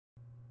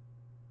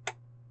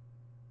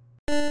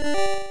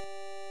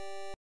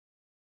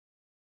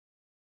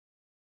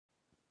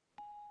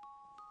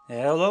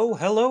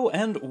Hello,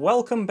 and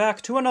welcome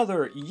back to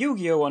another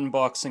Yu-Gi-Oh!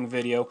 Unboxing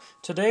video.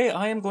 Today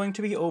I am going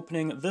to be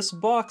opening this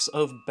box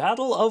of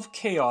Battle of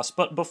Chaos,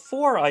 but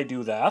before I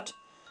do that,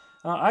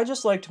 I'd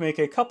just like to make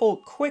a couple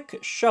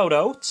quick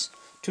shoutouts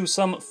to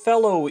some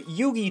fellow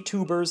Yugi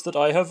tubers that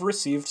I have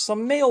received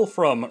some mail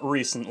from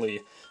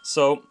recently.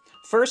 So,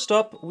 first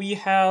up we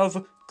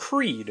have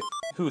Creed,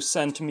 who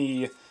sent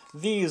me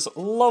these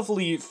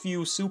lovely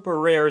few super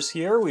rares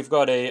here. We've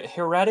got a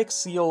Hieratic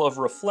Seal of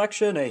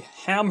Reflection, a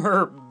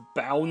Hammer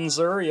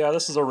Bouncer, yeah,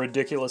 this is a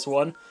ridiculous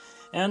one,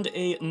 and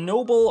a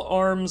Noble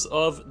Arms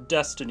of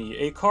Destiny,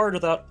 a card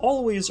that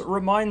always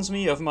reminds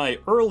me of my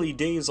early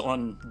days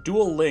on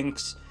Duel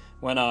Links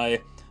when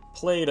I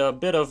played a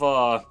bit of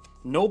a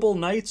Noble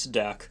Knights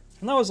deck,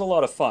 and that was a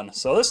lot of fun.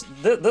 So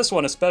this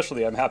one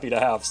especially I'm happy to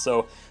have,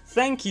 so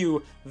thank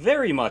you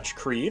very much,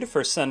 Creed,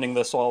 for sending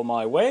this all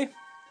my way.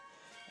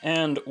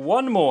 And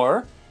one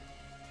more,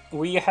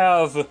 we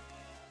have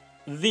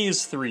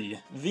these three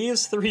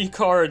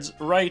cards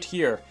right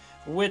here,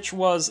 which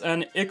was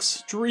an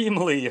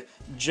extremely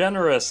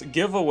generous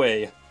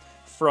giveaway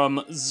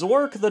from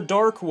Zorc the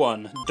Dark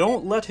One.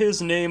 Don't let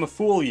his name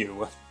fool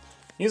you.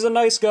 He's a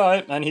nice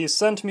guy, and he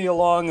sent me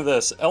along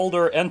this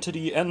Elder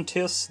Entity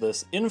Entis,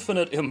 this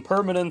Infinite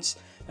Impermanence,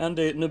 and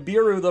a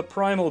Nibiru the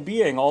Primal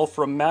Being, all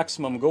from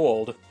Maximum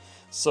Gold.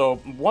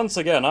 So, once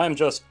again, I'm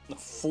just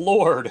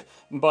floored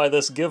by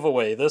this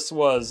giveaway. This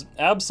was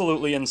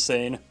absolutely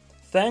insane.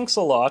 Thanks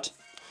a lot.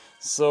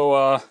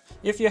 So,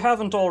 if you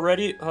haven't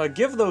already,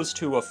 give those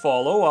two a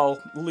follow.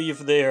 I'll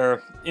leave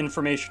their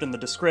information in the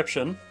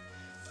description.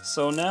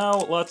 So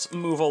now, let's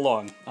move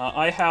along.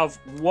 I have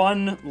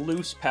one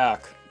loose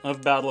pack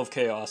of Battle of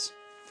Chaos.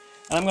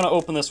 And I'm going to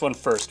open this one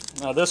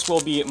first. This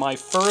will be my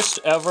first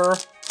ever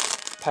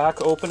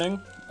pack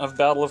opening of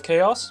Battle of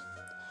Chaos.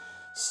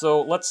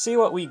 So let's see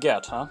what we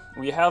get, huh?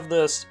 We have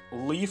this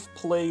Leaf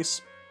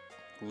Place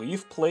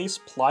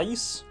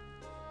Plice?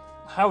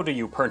 How do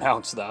you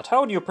pronounce that?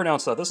 How do you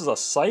pronounce that? This is a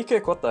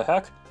psychic? What the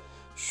heck?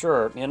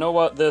 Sure, you know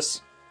what?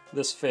 This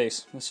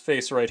face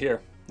right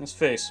here. This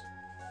face.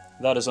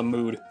 That is a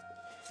mood.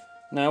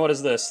 Now what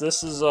is this?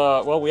 This is,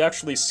 well, we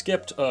actually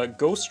skipped a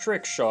Ghost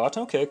Trick shot.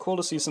 Okay, cool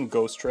to see some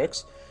Ghost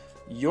Tricks.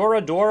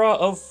 Yoradora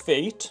of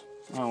Fate.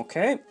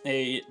 Okay,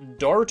 a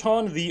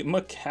Darton the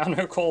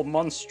Mechanical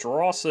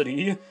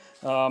Monstrosity.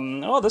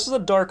 Oh, this is a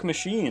Dark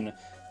Machine.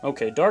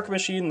 Okay, Dark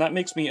Machine, that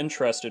makes me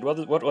interested.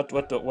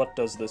 What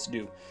does this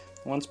do?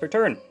 Once per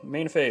turn,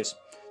 main phase.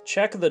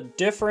 Check the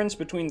difference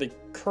between the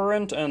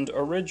current and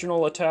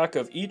original attack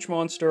of each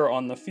monster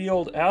on the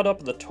field. Add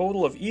up the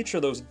total of each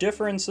of those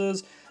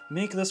differences.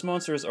 Make this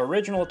monster's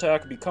original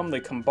attack become the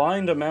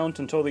combined amount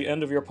until the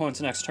end of your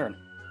opponent's next turn.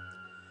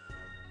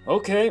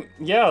 Okay,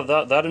 yeah,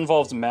 that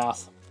involves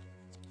math.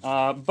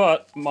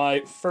 But my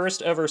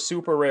first ever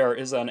super rare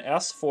is an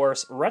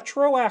S-Force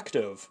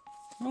Retroactive.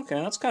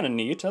 Okay, that's kind of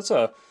neat. That's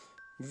a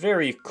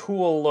very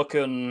cool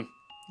looking...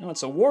 Oh,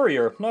 it's a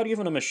warrior, not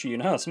even a machine,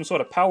 huh? Some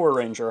sort of Power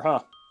Ranger, huh?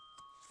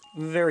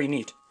 Very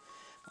neat.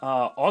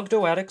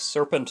 Ogdoadic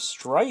Serpent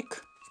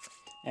Strike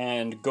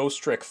and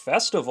Ghost Trick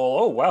Festival.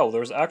 Oh wow,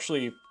 there's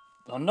actually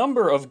a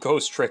number of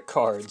Ghost Trick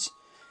cards.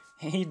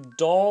 A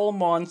Doll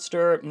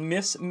Monster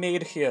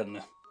Mismade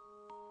Hin.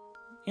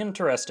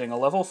 Interesting, a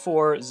level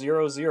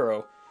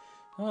 4/0/0.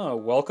 Oh,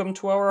 welcome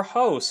to our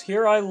house.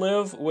 Here I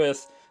live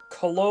with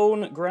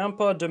Cologne,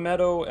 Grandpa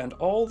Demeto, and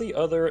all the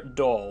other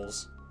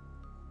dolls.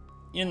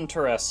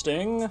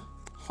 Interesting.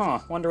 Huh,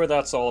 wonder what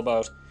that's all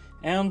about.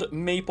 And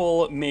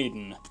Maple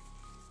Maiden.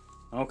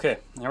 Okay,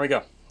 there we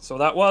go. So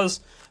that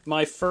was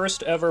my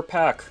first ever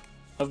pack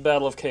of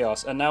Battle of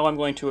Chaos, and now I'm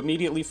going to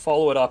immediately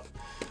follow it up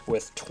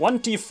with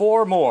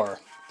 24 more.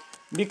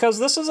 Because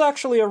this is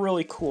actually a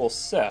really cool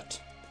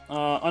set.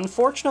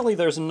 Unfortunately,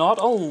 there's not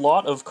a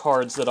lot of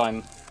cards that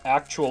I'm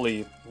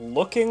actually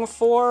looking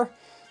for,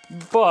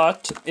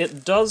 but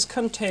it does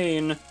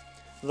contain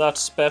that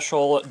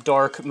special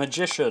Dark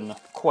Magician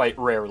quite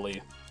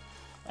rarely.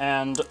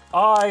 And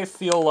I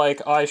feel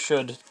like I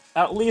should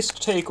at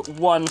least take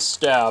one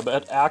stab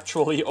at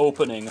actually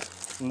opening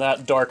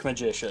that Dark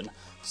Magician.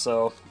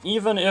 So,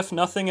 even if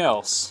nothing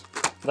else,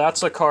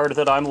 that's a card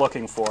that I'm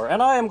looking for,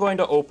 and I am going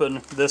to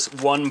open this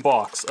one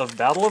box of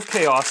Battle of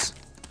Chaos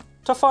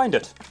to find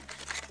it.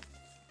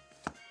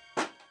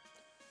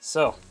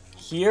 So,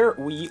 here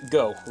we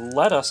go.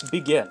 Let us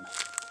begin.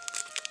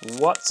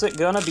 What's it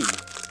gonna be?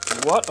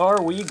 What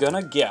are we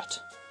gonna get?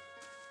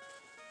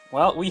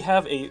 Well, we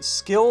have a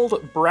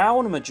Skilled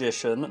Brown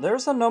Magician.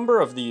 There's a number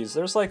of these.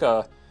 There's like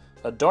a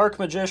Dark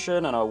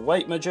Magician, and a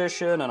White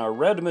Magician, and a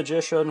Red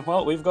Magician.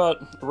 Well, we've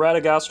got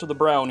Radagast the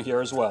Brown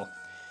here as well.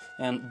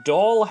 And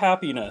Doll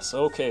Happiness.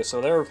 Okay,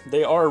 so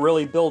they are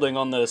really building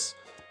on this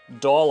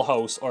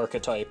dollhouse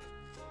archetype.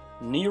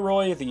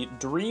 Neroy the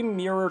Dream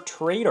Mirror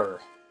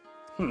Trader.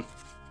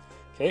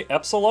 Okay,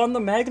 Epsilon the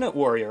Magnet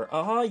Warrior.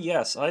 Ah,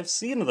 yes, I've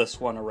seen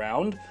this one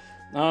around,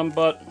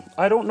 but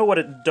I don't know what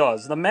it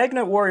does. The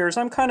Magnet Warriors,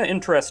 I'm kind of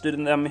interested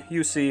in them,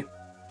 you see.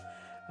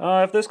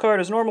 If this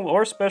card is normal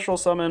or special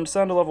summoned,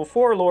 send a level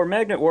 4 lower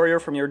Magnet Warrior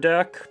from your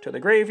deck to the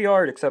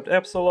graveyard, except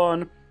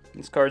Epsilon.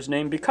 This card's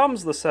name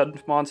becomes the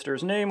said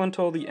monster's name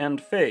until the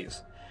end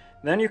phase.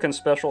 Then you can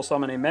special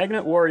summon a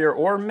Magnet Warrior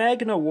or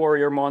Magna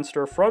Warrior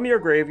monster from your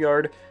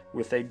graveyard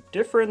with a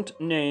different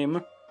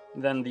name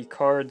than the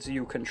cards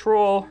you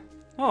control.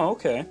 Oh,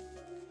 okay.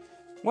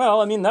 Well,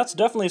 I mean, that's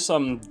definitely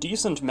some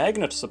decent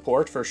Magnet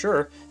support for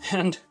sure,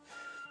 and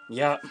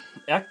yeah,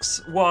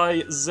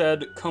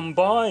 XYZ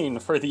combine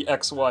for the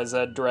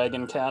XYZ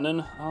Dragon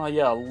Cannon. Oh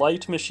yeah,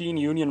 Light Machine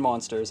Union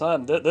monsters.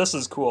 This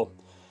is cool.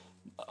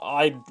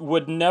 I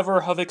would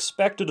never have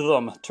expected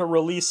them to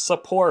release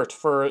support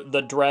for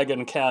the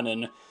Dragon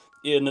Cannon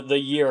in the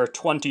year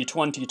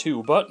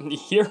 2022, but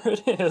here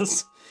it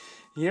is.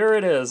 Here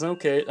it is.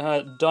 Okay,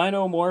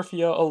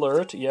 Dinomorphia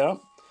alert, yeah.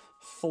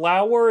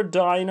 Flower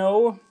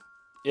Dino.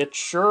 It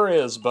sure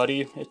is,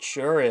 buddy. It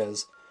sure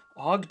is.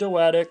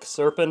 Ogdoadic,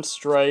 Serpent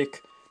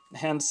Strike,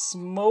 and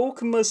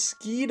Smoke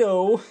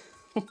Mosquito.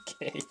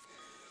 Okay.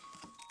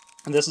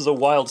 And this is a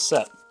wild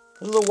set.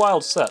 This is a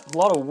wild set. A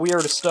lot of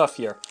weird stuff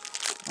here.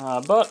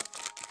 But,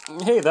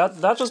 hey,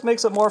 that just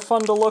makes it more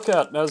fun to look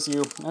at as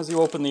you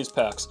open these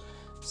packs.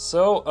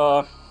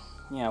 So,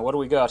 yeah, what do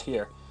we got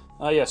here?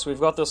 Yes, we've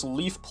got this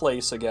Leaf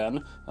Place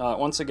again.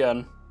 Once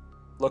again,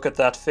 look at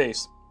that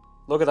face.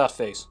 Look at that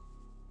face.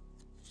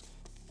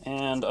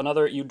 And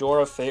another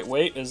Eudora Fate.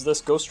 Wait, is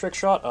this Ghost Trick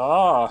Shot?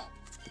 Ah,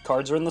 the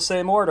cards are in the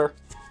same order.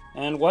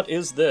 And what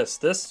is this?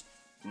 This,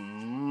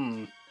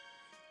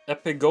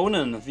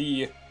 Epigonon,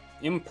 the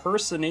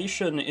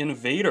Impersonation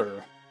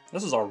Invader.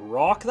 This is a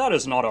rock? That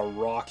is not a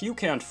rock. You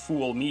can't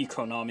fool me,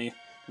 Konami.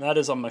 That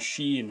is a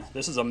machine.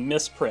 This is a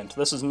misprint.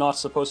 This is not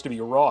supposed to be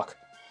rock.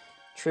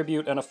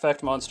 Tribute an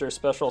effect monster,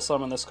 special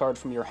summon this card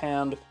from your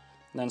hand,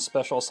 then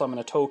special summon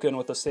a token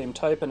with the same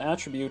type and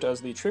attribute as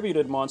the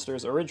tributed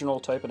monster's original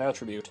type and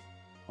attribute.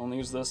 Only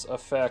use this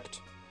effect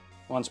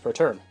once per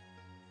turn.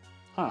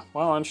 Huh,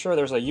 well, I'm sure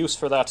there's a use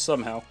for that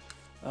somehow.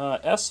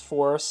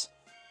 S-Force,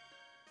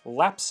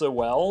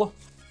 Lapsawell,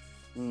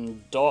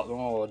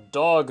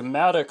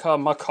 Dogmatica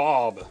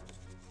Macabre.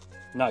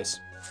 Nice.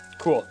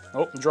 Cool.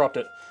 Oh, dropped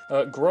it.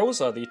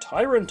 Groza, the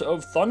Tyrant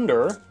of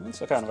Thunder.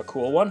 That's a kind of a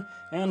cool one.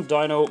 And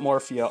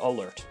Dinomorphia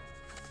Alert.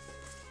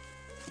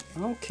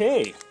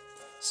 Okay.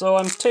 So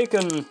I'm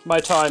taking my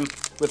time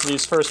with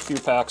these first few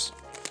packs,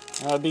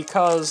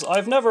 because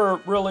I've never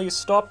really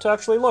stopped to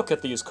actually look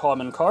at these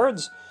common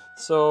cards,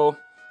 so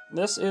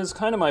this is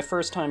kind of my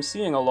first time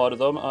seeing a lot of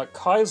them.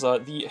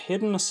 Kaiza, the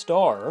Hidden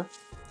Star.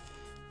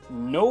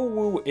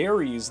 Nowu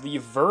Ares, the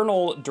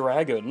Vernal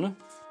Dragon.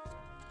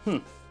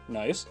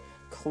 Nice.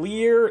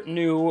 Clear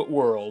New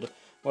World.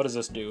 What does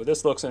this do?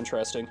 This looks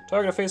interesting.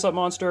 Target a face-up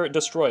monster,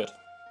 destroy it.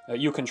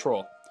 You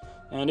control.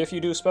 And if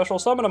you do special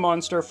summon a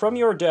monster from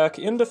your deck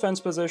in defense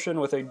position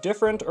with a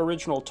different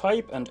original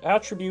type and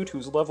attribute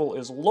whose level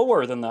is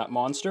lower than that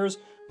monster's,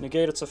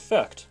 negate its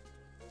effect.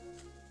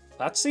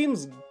 That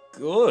seems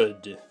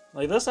good.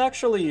 Like, this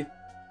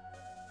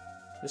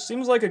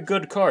seems like a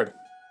good card.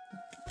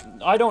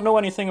 I don't know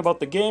anything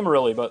about the game,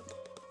 really, but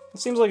it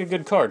seems like a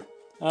good card.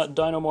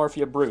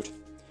 Dinomorphia Brute.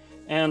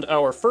 And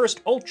our first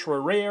ultra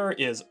rare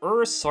is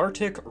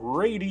Ursartic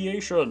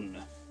Radiation.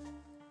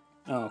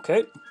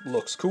 Okay,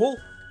 looks cool.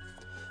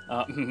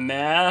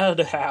 Mad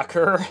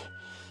Hacker.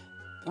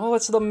 Oh,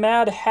 it's the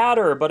Mad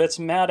Hatter, but it's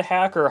Mad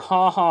Hacker.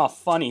 Haha,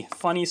 funny.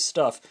 Funny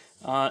stuff.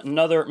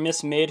 Another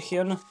Miss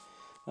Mädchen.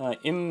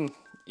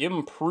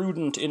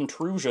 Imprudent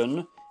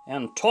Intrusion.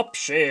 And Top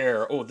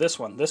Share. Oh, this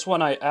one. This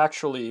one I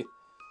actually...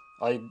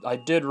 I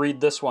did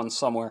read this one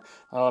somewhere.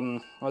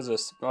 What is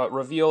this?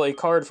 Reveal a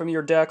card from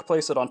your deck,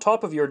 place it on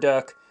top of your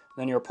deck,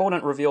 then your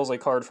opponent reveals a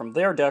card from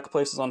their deck,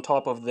 places on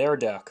top of their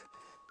deck.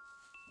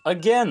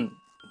 Again,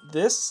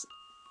 this...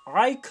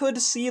 I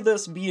could see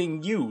this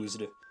being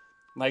used.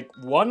 Like,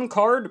 one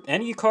card,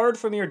 any card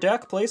from your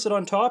deck, place it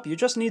on top, you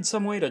just need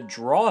some way to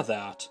draw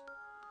that.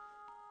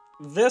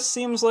 This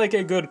seems like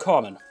a good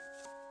common.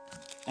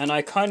 And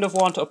I kind of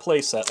want a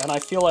playset, and I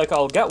feel like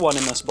I'll get one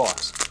in this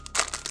box.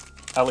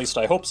 At least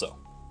I hope so.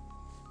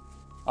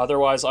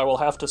 Otherwise, I will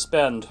have to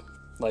spend,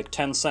 like,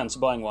 10 cents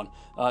buying one.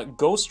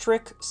 Ghost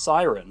Trick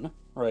Siren,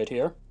 right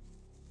here.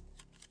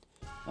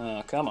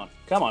 Come on,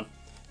 come on.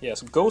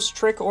 Yes, Ghost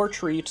Trick or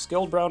Treat,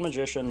 Skilled Brown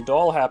Magician,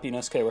 Doll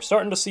Happiness. Okay, we're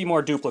starting to see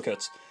more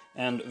duplicates.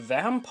 And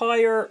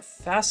Vampire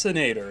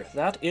Fascinator.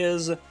 That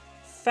is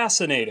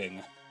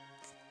fascinating.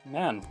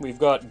 Man, we've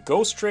got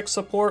Ghost Trick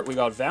support, we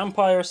got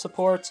Vampire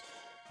supports,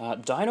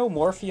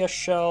 Dinomorphia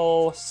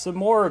Shell,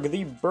 Simorg,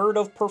 the Bird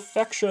of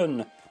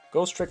Perfection,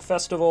 Ghost Trick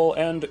Festival,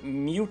 and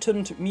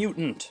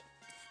Mutant.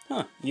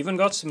 Huh, even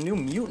got some new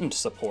Mutant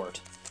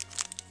support.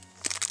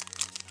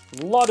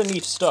 A lot of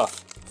neat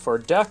stuff for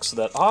decks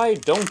that I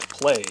don't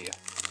play.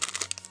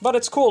 But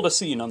it's cool to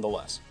see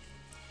nonetheless.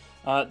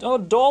 Oh,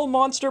 Doll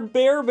Monster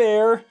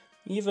Bear.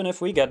 Even if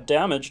we get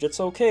damaged, it's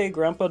okay,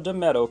 Grandpa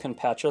Demeto can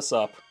patch us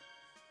up.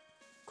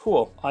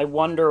 Cool, I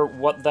wonder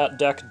what that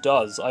deck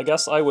does. I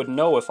guess I would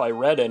know if I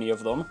read any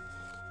of them.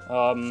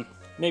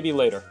 Maybe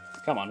later.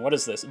 Come on, what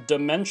is this?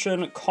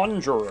 Dimension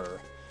Conjurer.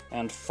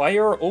 And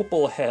Fire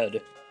Opal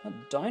Head. A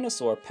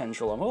dinosaur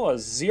pendulum. Oh, a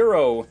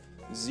 0,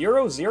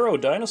 0, 0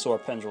 dinosaur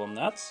pendulum.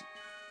 That's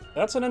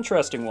an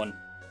interesting one.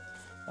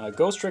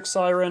 Ghost Trick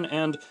Siren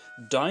and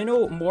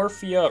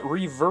Dinomorphia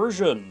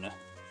Reversion.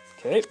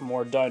 Okay,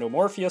 more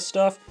Dinomorphia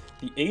stuff.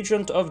 The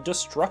Agent of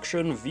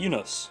Destruction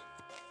Venus.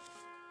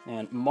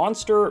 And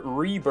Monster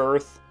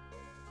Rebirth.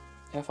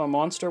 If a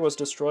monster was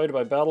destroyed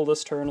by battle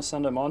this turn,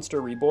 send a monster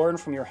reborn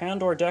from your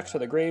hand or deck to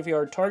the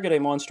graveyard. Target a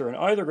monster in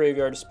either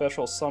graveyard,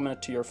 special summon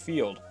it to your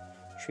field.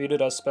 Treat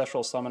it as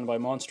special summon by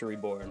Monster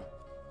Reborn.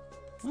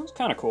 That's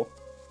kind of cool.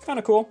 Kind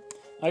of cool.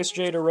 Ice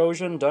Jade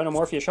Erosion,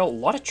 Dinomorphia Shell. A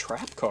lot of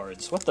trap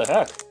cards. What the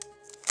heck?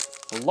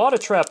 A lot of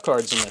trap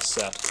cards in this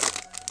set.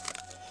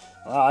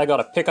 I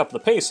gotta pick up the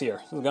pace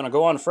here. This is gonna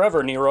go on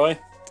forever, Neroy.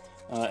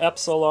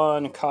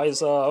 Epsilon,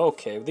 Kaiza.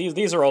 Okay,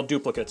 these are all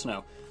duplicates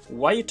now.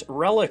 White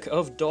Relic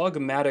of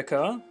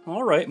Dogmatica.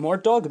 Alright, more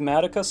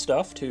Dogmatica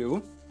stuff,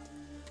 too.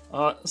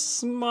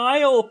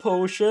 Smile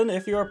Potion.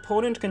 If your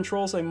opponent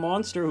controls a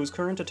monster whose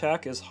current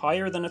attack is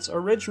higher than its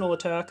original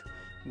attack,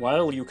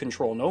 while you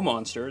control no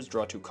monsters,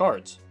 draw 2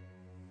 cards.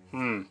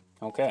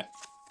 Okay.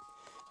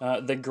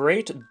 The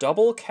Great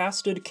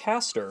Double-Casted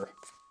Caster.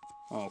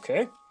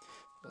 Okay.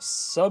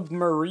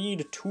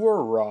 Submarine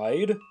Tour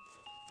Ride.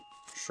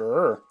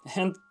 Sure.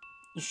 And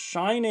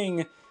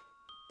Shining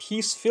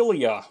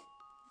Peacephilia.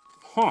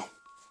 Huh.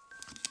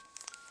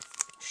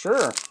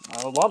 Sure.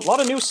 A lot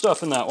of new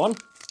stuff in that one.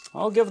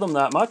 I'll give them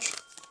that much.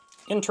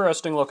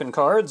 Interesting looking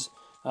cards.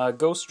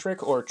 Ghost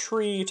Trick or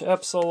Treat,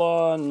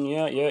 Epsilon,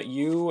 yeah,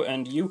 you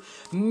and you.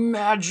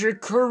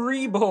 Magic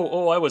Karibo!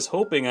 Oh, I was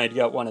hoping I'd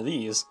get one of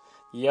these.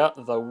 Yeah,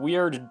 the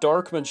weird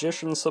Dark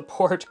Magician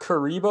support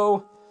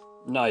Karibo.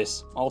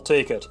 Nice, I'll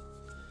take it.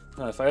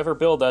 If I ever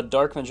build that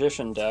Dark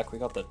Magician deck, we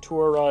got the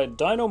Tour Ride,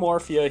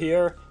 Dinomorphia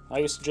here,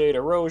 Ice Jade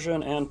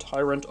Erosion, and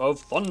Tyrant of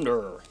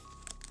Thunder.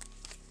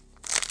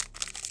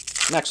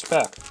 Next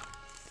pack.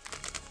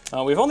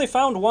 We've only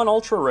found one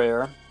ultra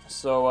rare,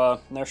 so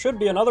there should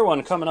be another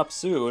one coming up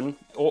soon,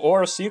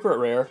 or a secret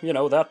rare, you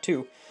know, that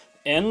too.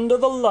 End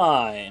of the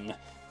line,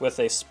 with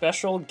a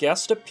special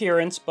guest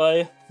appearance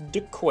by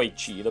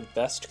Dekoichi, the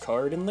best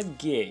card in the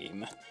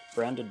game.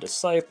 Branded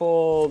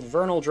Disciple,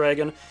 Vernal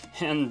Dragon,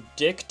 and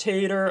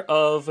Dictator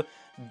of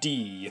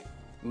D.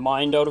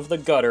 Mind out of the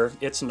gutter,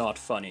 it's not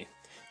funny.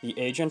 The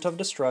Agent of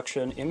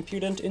Destruction,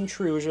 Impudent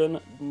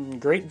Intrusion,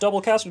 Great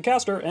Double-Casted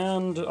Caster,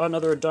 and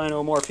another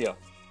Dinomorphia.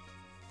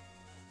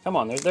 Come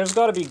on, there's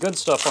got to be good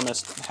stuff on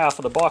this half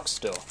of the box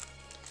still.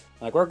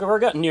 Like, we're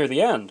getting near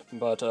the end,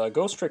 but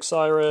Ghost Trick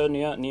Siren,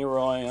 yeah,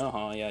 Neroy,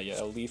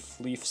 yeah,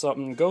 Leaf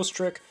something, Ghost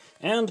Trick,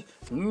 and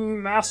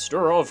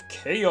Master of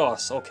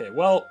Chaos. Okay,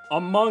 well,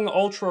 among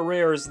ultra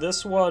rares,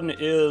 this one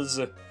is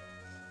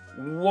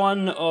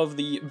one of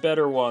the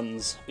better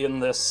ones in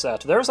this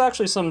set. There's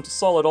actually some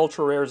solid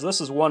ultra rares.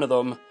 This is one of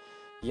them.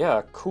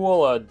 Yeah,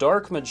 cool.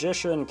 Dark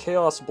Magician,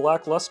 Chaos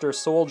Blackluster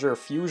Soldier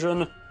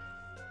Fusion.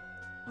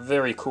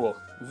 Very cool.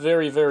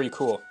 Very, very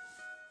cool.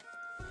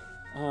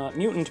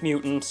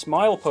 Mutant,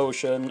 Smile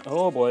Potion.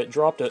 Oh boy,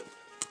 dropped it.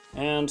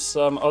 And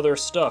some other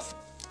stuff.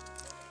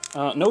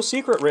 No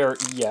secret rare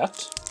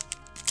yet.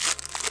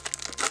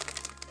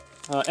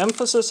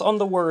 Emphasis on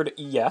the word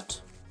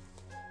yet.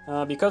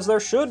 Because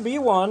there should be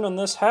one in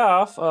this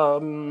half.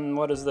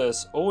 What is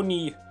this?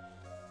 Oni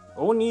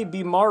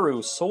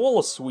Bimaru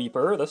Soul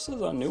Sweeper. This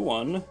is a new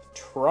one.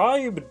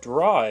 Tribe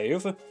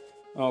Drive.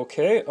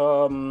 Okay,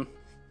 oh,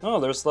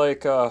 there's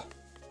like,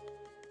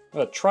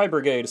 Tri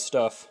Brigade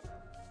stuff.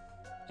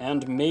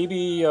 And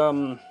maybe,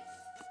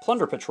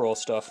 Plunder Patrol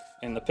stuff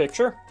in the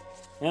picture.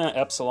 Yeah,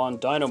 Epsilon,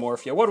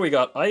 Dinomorphia. What do we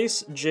got?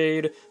 Ice,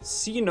 Jade,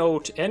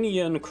 C-Note,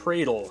 Enian,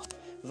 Cradle.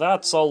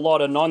 That's a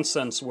lot of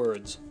nonsense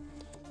words.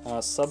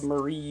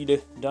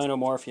 Submarine,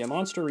 Dinomorphia,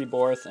 Monster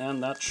Rebirth,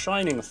 and that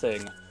Shining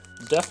thing.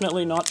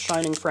 Definitely not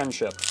Shining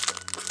Friendship.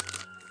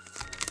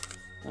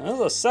 This is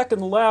the second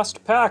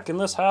last pack in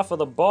this half of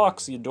the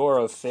box, you Door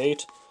of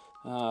Fate.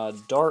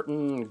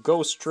 Darton,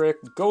 Ghost Trick,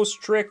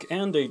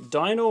 and a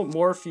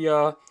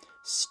Dinomorphia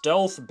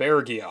Stealth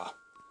Bergia.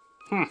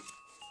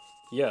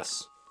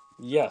 Yes,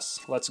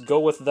 let's go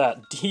with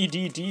that.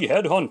 DDD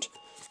Headhunt,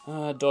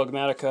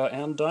 Dogmatica,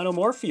 and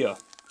Dinomorphia.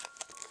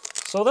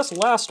 So this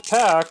last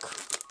pack,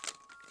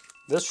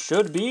 this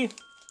should be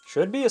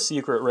a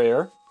secret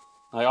rare.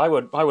 I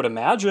would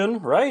imagine,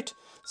 right?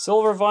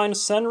 Silvervine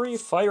Senri,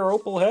 Fire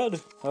Opal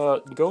Head,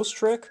 Ghost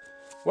Trick.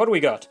 What do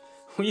we got?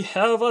 We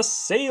have a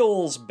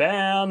sales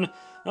ban.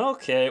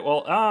 Okay,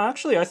 well,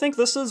 actually, I think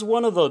this is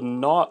one of the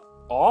not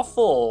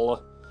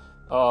awful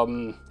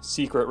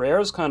secret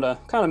rares. Kind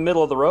of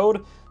middle of the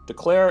road.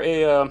 Declare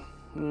a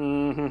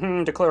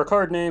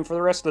card name for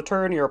the rest of the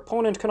turn. Your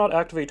opponent cannot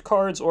activate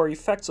cards or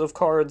effects of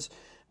cards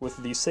with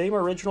the same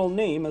original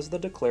name as the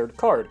declared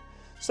card.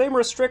 Same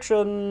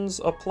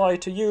restrictions apply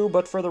to you,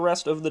 but for the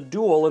rest of the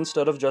duel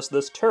instead of just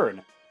this turn.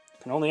 You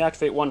can only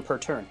activate one per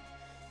turn.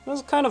 This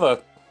is kind of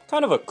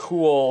a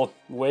cool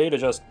way to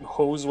just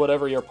hose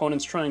whatever your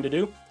opponent's trying to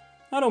do.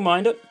 I don't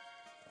mind it.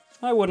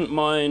 I wouldn't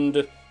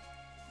mind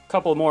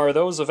couple more of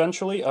those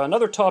eventually.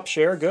 Another top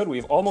share, good.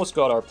 We've almost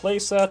got our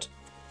playset.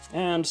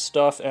 And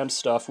stuff and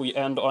stuff. We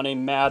end on a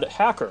Mad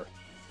Hacker.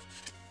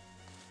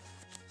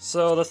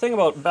 So the thing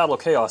about Battle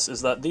of Chaos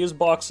is that these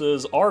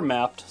boxes are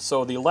mapped,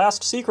 so the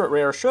last secret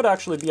rare should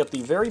actually be at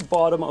the very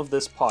bottom of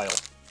this pile.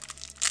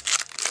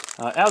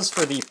 As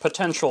for the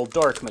potential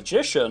Dark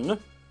Magician,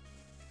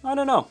 I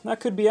don't know. That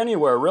could be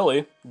anywhere,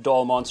 really.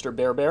 Doll Monster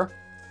Bear.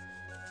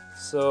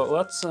 So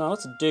let's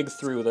dig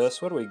through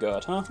this. What do we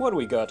got, huh? What do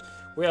we got?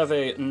 We have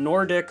a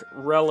Nordic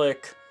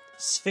Relic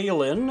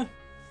Sphelin.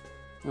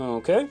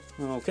 Okay.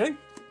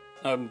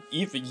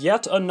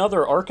 Yet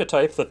another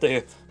archetype that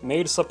they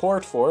made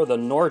support for, the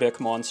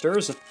Nordic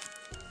monsters.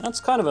 That's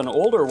kind of an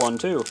older one,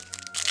 too.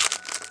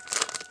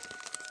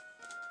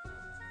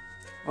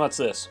 What's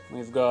this?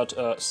 We've got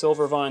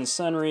Silvervine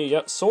Senri,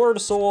 yep, Sword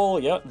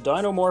Soul, yep,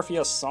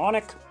 Dinomorphia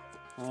Sonic,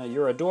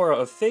 Eurodora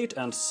of Fate,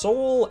 and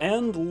Soul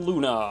and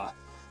Luna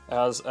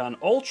as an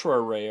ultra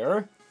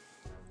rare.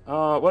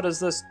 What does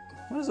this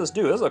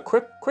do? This is a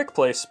quick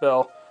play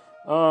spell.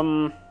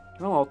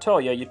 Well, I'll tell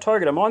you. You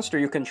target a monster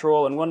you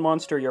control, and one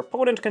monster your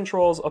opponent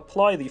controls.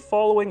 Apply the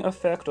following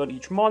effect on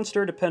each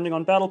monster depending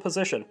on battle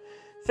position.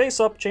 Face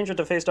up, change it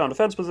to face down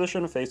defense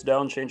position. Face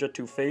down, change it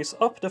to face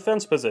up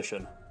defense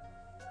position.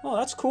 Oh,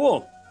 that's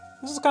cool.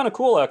 This is kind of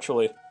cool,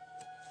 actually.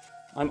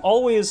 I'm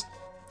always,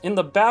 in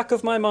the back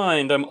of my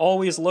mind, I'm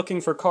always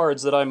looking for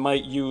cards that I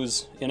might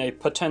use in a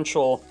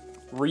potential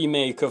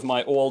remake of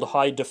my old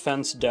high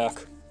defense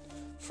deck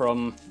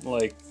from,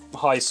 like,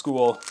 high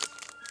school.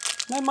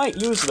 I might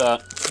use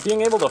that.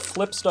 Being able to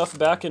flip stuff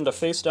back into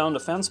face-down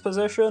defense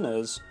position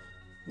is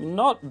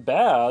not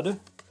bad.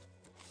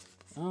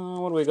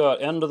 What do we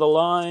got? End of the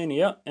line,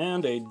 yeah,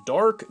 and a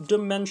Dark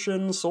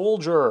Dimension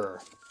Soldier.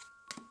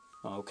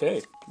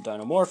 Okay,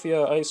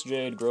 Dinomorphia, Ice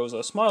Jade grows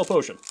a Smile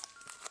Potion.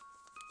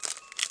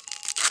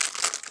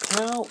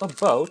 How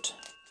about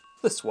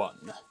this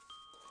one?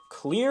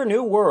 Clear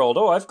New World.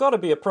 Oh, I've got to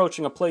be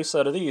approaching a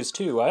playset of these,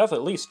 too. I have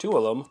at least 2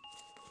 of them.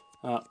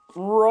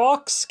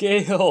 Rock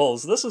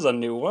Scales! This is a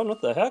new one.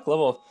 What the heck?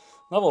 Level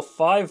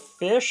 5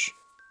 fish?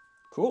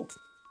 Cool.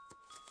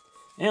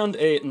 And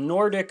a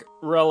Nordic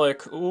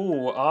Relic.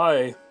 Ooh,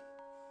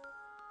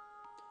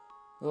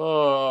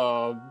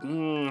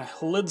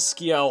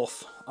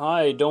 Lidskjalf.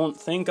 I don't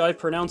think I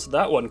pronounced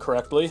that one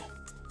correctly.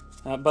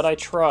 But I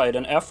tried.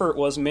 An effort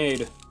was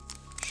made.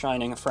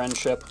 Shining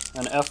Friendship.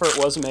 An effort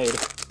was made.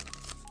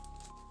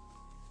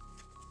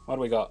 What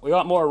do we got? We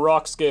got more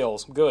Rock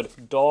Scales.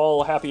 Good.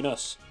 Doll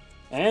Happiness.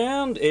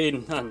 And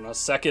a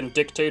second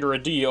Dictator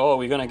of D. Oh, are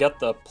we gonna get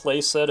the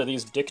playset of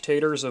these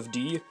Dictators of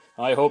D?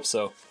 I hope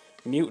so.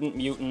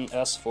 Mutant,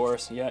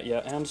 S-Force, yeah,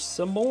 and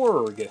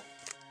Simorg.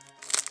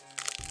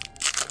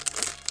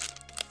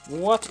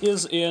 What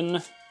is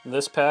in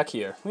this pack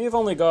here? We've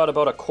only got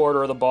about a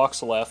quarter of the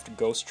box left.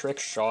 Ghost Trick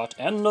Shot,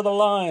 end of the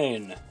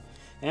line.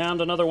 And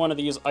another one of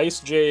these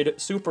Ice Jade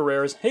super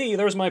rares. Hey,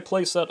 there's my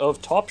playset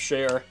of Top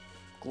Share.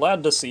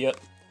 Glad to see it.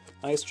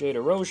 Ice Jade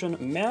Erosion,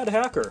 Mad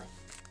Hacker.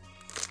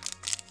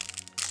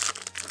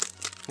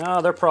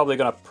 They're probably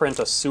gonna print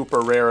a super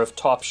rare of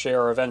Top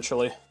Share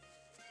eventually.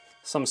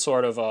 Some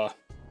sort of, I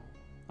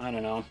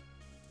don't know,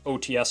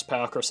 OTS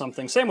pack or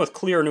something. Same with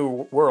Clear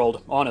New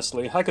World,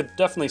 honestly. I could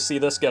definitely see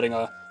this getting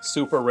a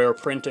super rare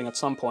printing at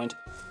some point.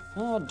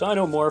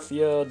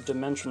 Dinomorphia,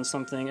 Dimension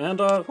something,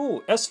 and,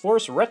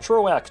 S-Force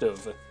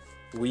Retroactive.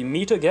 We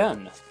meet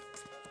again.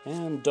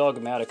 And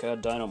Dogmatica,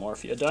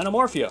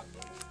 Dinomorphia.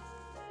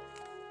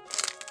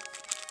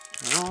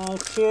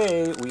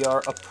 Okay, we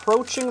are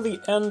approaching the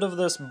end of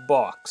this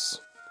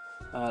box.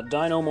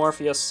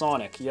 Dinomorphia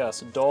Sonic,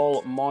 yes,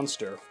 Doll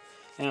Monster.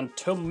 And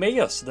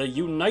Timaeus, the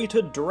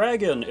United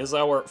Dragon, is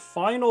our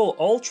final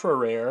ultra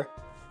rare.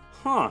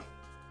 Huh.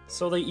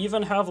 So they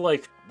even have,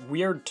 like,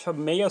 weird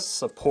Timaeus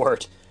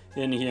support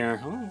in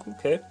here. Oh,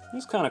 okay.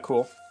 That's kind of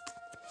cool.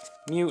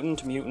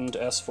 Mutant,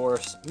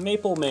 S-Force,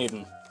 Maple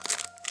Maiden.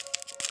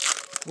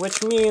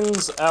 Which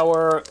means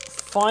our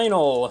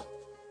final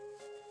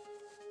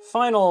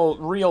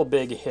real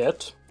big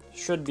hit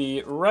should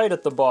be right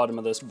at the bottom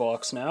of this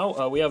box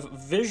now. We have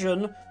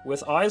Vision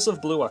with Eyes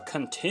of Blue, a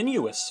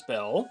continuous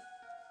spell.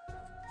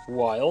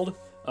 Wild.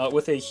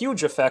 With a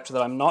huge effect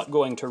that I'm not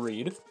going to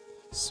read.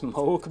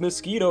 Smoke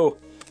Mosquito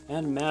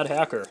and Mad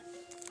Hacker.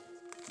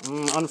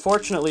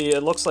 Unfortunately,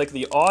 it looks like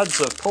the odds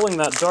of pulling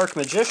that Dark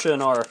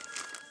Magician are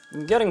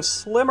getting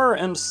slimmer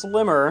and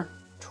slimmer.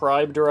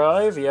 Tribe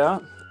Drive, yeah.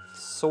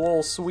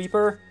 Soul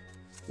Sweeper.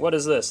 What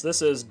is this?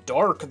 This is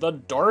Dark, the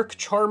Dark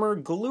Charmer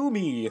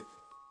Gloomy.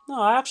 No,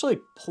 I actually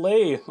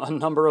play a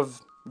number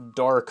of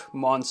dark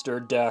monster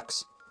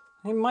decks.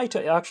 I might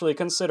actually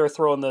consider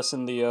throwing this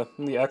in the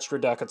extra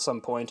deck at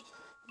some point.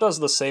 It does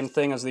the same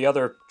thing as the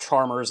other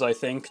Charmers, I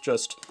think,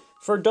 just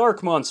for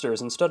dark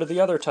monsters instead of the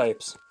other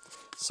types.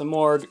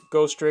 Simorg,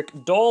 Ghost Trick,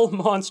 Doll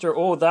Monster.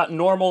 Oh, that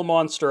normal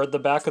monster at the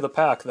back of the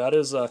pack. That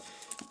is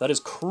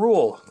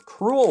cruel.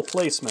 Cruel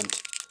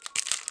placement.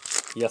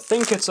 You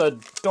think it's a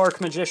Dark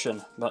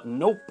Magician, but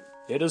nope,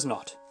 it is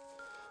not.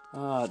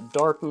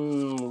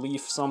 Darton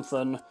Leaf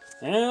something.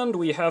 And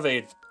we have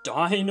a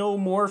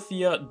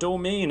Dinomorphia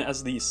Domain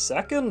as the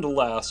second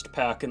last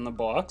pack in the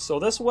box, so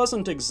this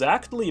wasn't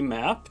exactly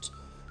mapped.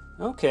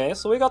 Okay,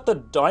 so we got the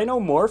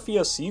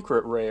Dinomorphia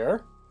Secret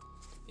Rare.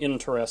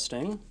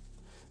 Interesting.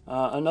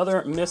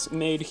 Another Miss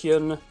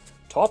Maidhin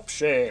Top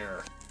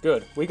Share.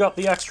 Good. We got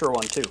the extra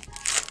one, too.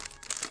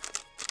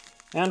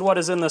 And what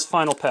is in this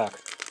final pack?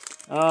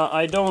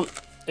 I don't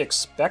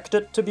expect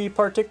it to be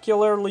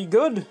particularly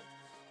good,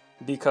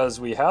 because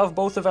we have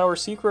both of our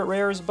secret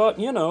rares, but,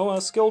 you know,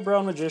 a Skilled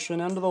Brown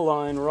Magician, End of the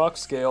Line, Rock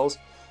Scales,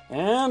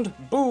 and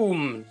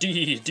boom!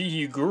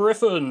 D.D.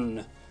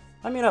 Griffin!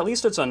 I mean, at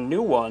least it's a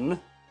new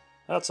one.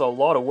 That's a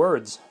lot of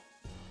words.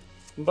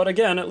 But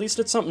again, at least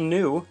it's something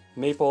new.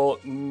 Maple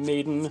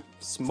Maiden,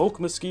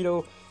 Smoke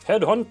Mosquito,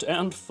 Headhunt,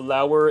 and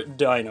Flower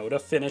Dino to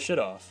finish it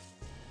off.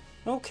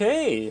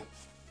 Okay.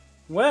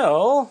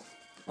 Well,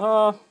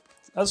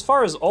 as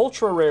far as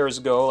ultra rares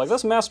go, like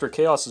this Master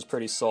Chaos is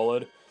pretty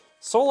solid.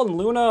 Sol and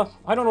Luna,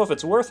 I don't know if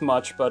it's worth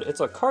much, but it's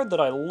a card that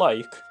I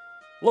like.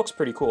 Looks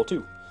pretty cool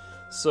too.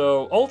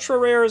 So ultra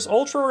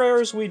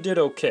rares we did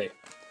okay.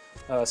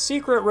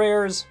 Secret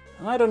rares,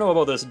 I don't know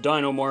about this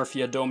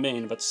Dinomorphia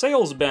Domain, but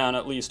Sales Ban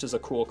at least is a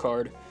cool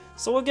card.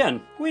 So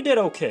again, we did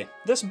okay.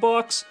 This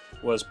box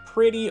was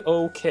pretty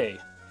okay.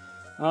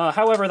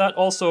 However, that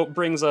also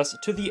brings us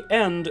to the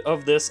end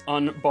of this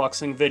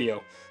unboxing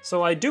video.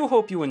 So I do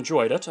hope you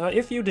enjoyed it.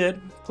 If you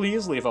did,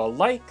 please leave a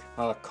like,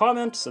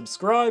 comment,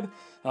 subscribe.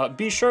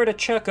 Be sure to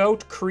check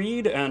out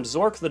Creed and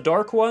Zorc the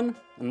Dark One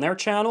and their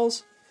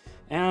channels.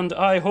 And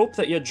I hope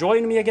that you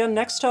join me again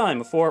next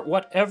time for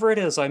whatever it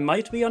is I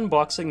might be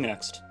unboxing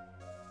next.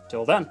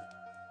 Till then,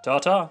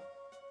 ta-ta!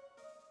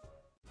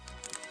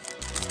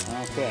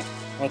 Okay,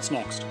 what's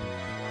next?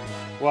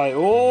 Why,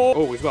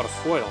 oh, we've got a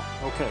foil.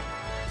 Okay.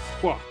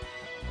 Whoa.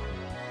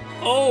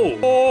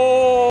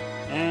 Oh!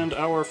 And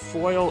our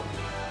foil...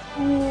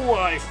 Ooh,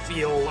 I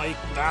feel like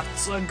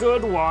that's a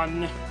good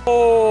one.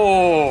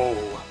 Oh!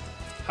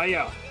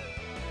 Hiya!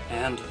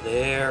 And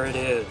there it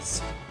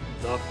is.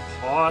 The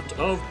Pot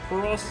of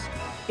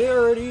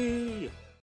Prosperity!